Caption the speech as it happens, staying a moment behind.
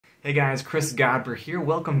Hey guys, Chris Godber here.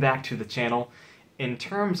 Welcome back to the channel. In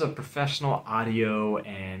terms of professional audio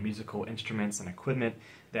and musical instruments and equipment,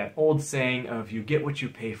 that old saying of you get what you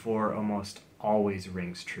pay for almost always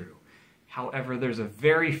rings true. However, there's a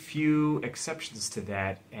very few exceptions to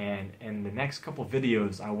that, and in the next couple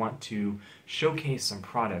videos I want to showcase some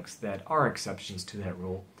products that are exceptions to that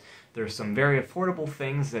rule. There's some very affordable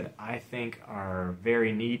things that I think are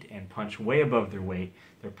very neat and punch way above their weight.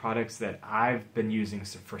 They're products that I've been using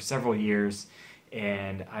for several years,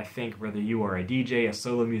 and I think whether you are a DJ, a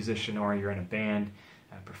solo musician, or you're in a band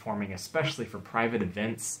performing especially for private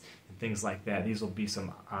events and things like that, these will be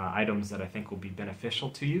some items that I think will be beneficial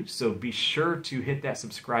to you. So be sure to hit that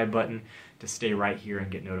subscribe button to stay right here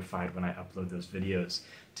and get notified when I upload those videos.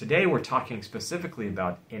 Today we're talking specifically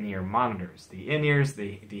about in-ear monitors. The in-ears,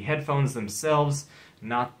 the headphones themselves,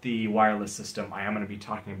 not the wireless system. I am going to be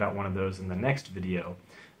talking about one of those in the next video.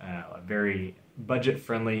 A very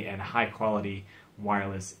budget-friendly and high-quality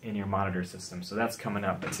wireless in-ear monitor system. So that's coming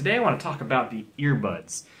up. But today I want to talk about the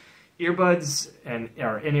earbuds. Earbuds and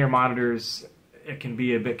our in-ear monitors, it can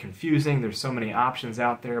be a bit confusing. There's so many options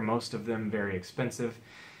out there, most of them very expensive.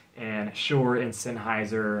 And Shure and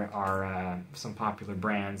Sennheiser are some popular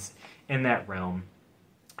brands in that realm.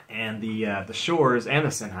 And the Shures and the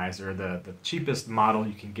Sennheiser, the cheapest model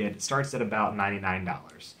you can get, it starts at about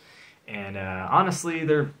 $99. And honestly,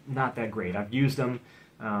 they're not that great. I've used them.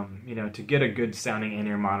 You know, to get a good sounding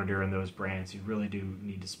in-ear monitor in those brands, you really do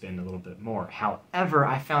need to spend a little bit more. However,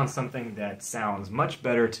 I found something that sounds much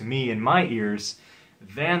better to me in my ears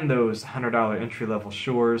than those $100 entry-level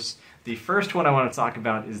Shures. The first one I want to talk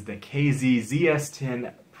about is the KZ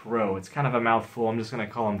ZS10 Pro. It's kind of a mouthful. I'm just going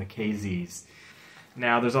to call them the KZs.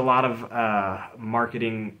 Now, there's a lot of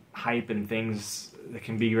marketing hype and things that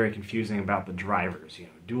can be very confusing about the drivers. You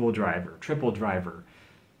know, dual driver, triple driver.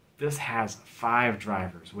 This has 5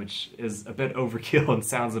 drivers, which is a bit overkill and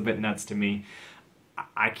sounds a bit nuts to me.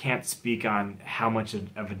 I can't speak on how much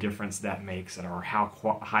of a difference that makes or how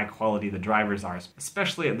high quality the drivers are,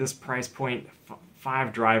 especially at this price point.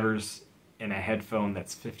 5 drivers in a headphone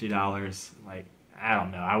that's $50. Like, I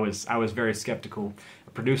don't know. I was very skeptical.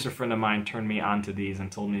 A producer friend of mine turned me onto these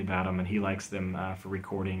and told me about them, and he likes them for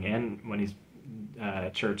recording and when he's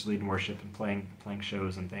at church leading worship and playing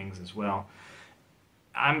shows and things as well.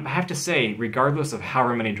 I have to say, regardless of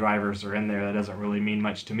however many drivers are in there, that doesn't really mean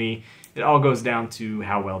much to me. It all goes down to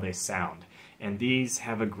how well they sound. And these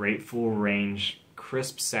have a great full range,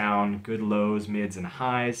 crisp sound, good lows, mids, and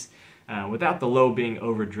highs, without the low being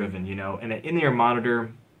overdriven, you know. And an in-ear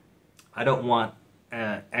monitor, I don't want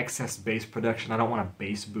excess bass production. I don't want a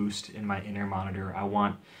bass boost in my in-ear monitor. I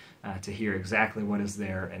want to hear exactly what is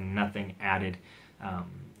there and nothing added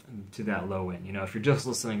to that low end. You know, if you're just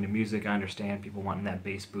listening to music, I understand people wanting that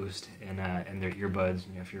bass boost in their earbuds.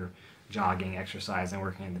 You know, if you're jogging, exercising,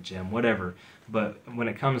 working in the gym, whatever. But when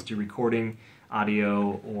it comes to recording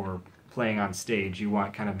audio or playing on stage, you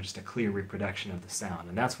want kind of just a clear reproduction of the sound,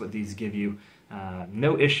 and that's what these give you.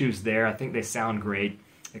 No issues there. I think they sound great.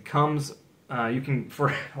 It comes. You can,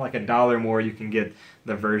 for like $1 more, you can get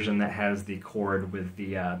the version that has the cord with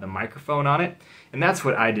the microphone on it, and that's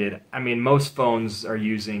what I did. I mean, most phones are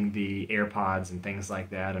using the AirPods and things like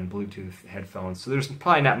that, and Bluetooth headphones, so there's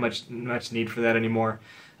probably not much need for that anymore.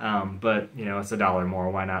 But you know, it's $1 more.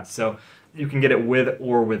 Why not? So you can get it with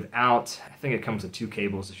or without. I think it comes with 2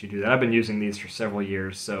 cables if you do that. I've been using these for several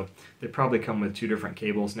years, so they probably come with 2 different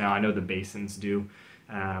cables now. I know the BASNs do.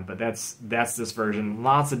 But that's this version.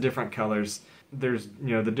 Lots of different colors. There's,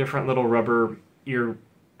 you know, the different little rubber ear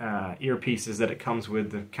pieces that it comes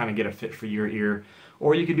with to kind of get a fit for your ear.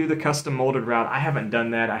 Or you could do the custom molded route. I haven't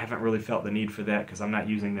done that. I haven't really felt the need for that because I'm not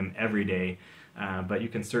using them every day. But you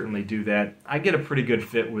can certainly do that. I get a pretty good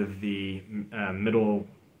fit with the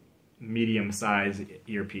medium size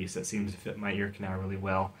earpiece that seems to fit my ear canal really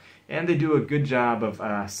well. And they do a good job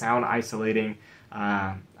of sound isolating.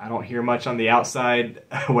 I don't hear much on the outside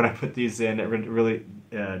when I put these in. It really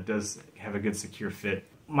does have a good secure fit.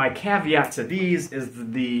 My caveat to these is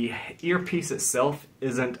the earpiece itself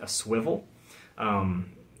isn't a swivel.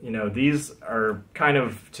 You know, these are kind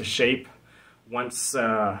of to shape. Once,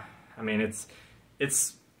 I mean,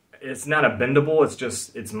 it's not a bendable.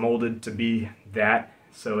 It's molded to be that.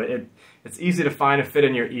 So it's easy to find a fit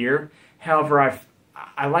in your ear. However,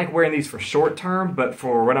 I like wearing these for short term, but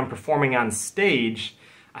for when I'm performing on stage,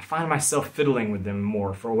 I find myself fiddling with them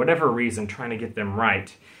more for whatever reason, trying to get them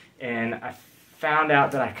right. And I found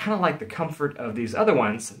out that I kind of like the comfort of these other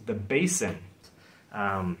ones, the BASN.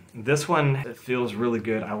 This one feels really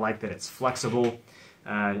good. I like that it's flexible.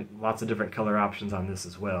 Lots of different color options on this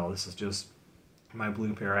as well. This is just my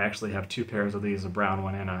blue pair. I actually have two pairs of these, a brown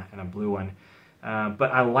one and a blue one.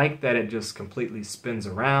 But I like that it just completely spins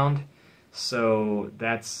around. So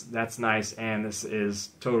that's nice, and this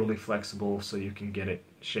is totally flexible, so you can get it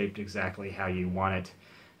shaped exactly how you want it.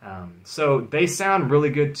 So they sound really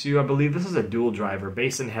good too. I believe this is a dual driver.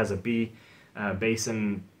 BASN has a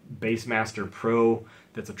BASN Bassmaster Pro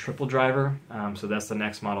that's a triple driver. So that's the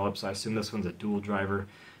next model up. So I assume this one's a dual driver,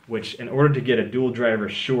 which in order to get a dual driver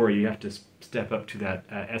Shure, you have to step up to that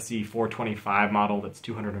SE 425 model that's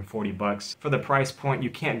 $240. For the price point, you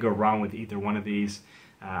can't go wrong with either one of these.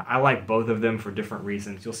 I like both of them for different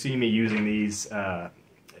reasons. You'll see me using these. I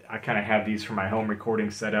kind of have these for my home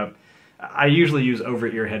recording setup. I usually use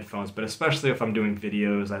over-ear headphones, but especially if I'm doing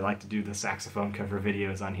videos, I like to do the saxophone cover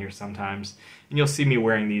videos on here sometimes. And you'll see me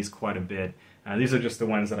wearing these quite a bit. These are just the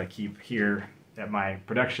ones that I keep here at my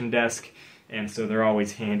production desk, and so they're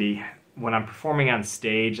always handy. When I'm performing on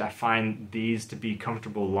stage, I find these to be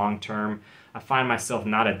comfortable long-term. I find myself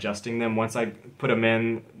not adjusting them. Once I put them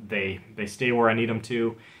in, they stay where I need them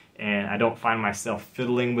to, and I don't find myself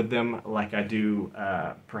fiddling with them like I do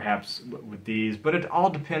perhaps with these. But it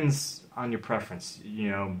all depends on your preference, you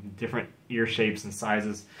know, different ear shapes and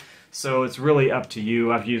sizes. So it's really up to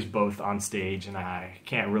you. I've used both on stage, and I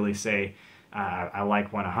can't really say I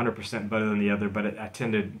like one 100% better than the other, but I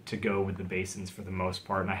tended to go with the BASNs for the most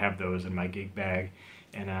part, and I have those in my gig bag,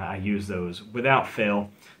 and I use those without fail.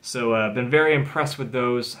 So I've been very impressed with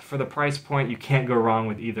those. For the price point, you can't go wrong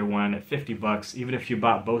with either one at 50 bucks. Even if you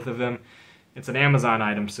bought both of them, it's an Amazon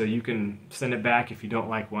item, so you can send it back if you don't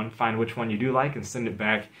like one. Find which one you do like and send it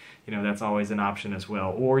back. You know, that's always an option as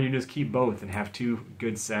well. Or you just keep both and have two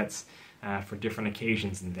good sets for different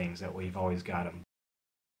occasions and things. That way you've always got them.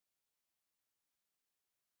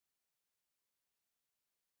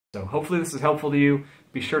 So hopefully this is helpful to you.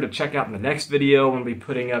 Be sure to check out the next video I'm going to be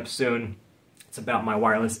putting up soon. It's about my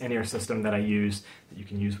wireless in-ear system that I use, that you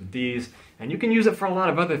can use with these. And you can use it for a lot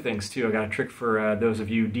of other things too. I got a trick for those of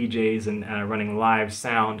you DJs and running live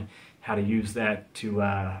sound, how to use that to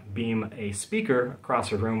beam a speaker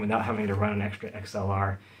across a room without having to run an extra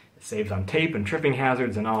XLR. It saves on tape and tripping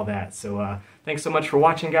hazards and all that. So thanks so much for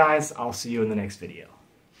watching, guys. I'll see you in the next video.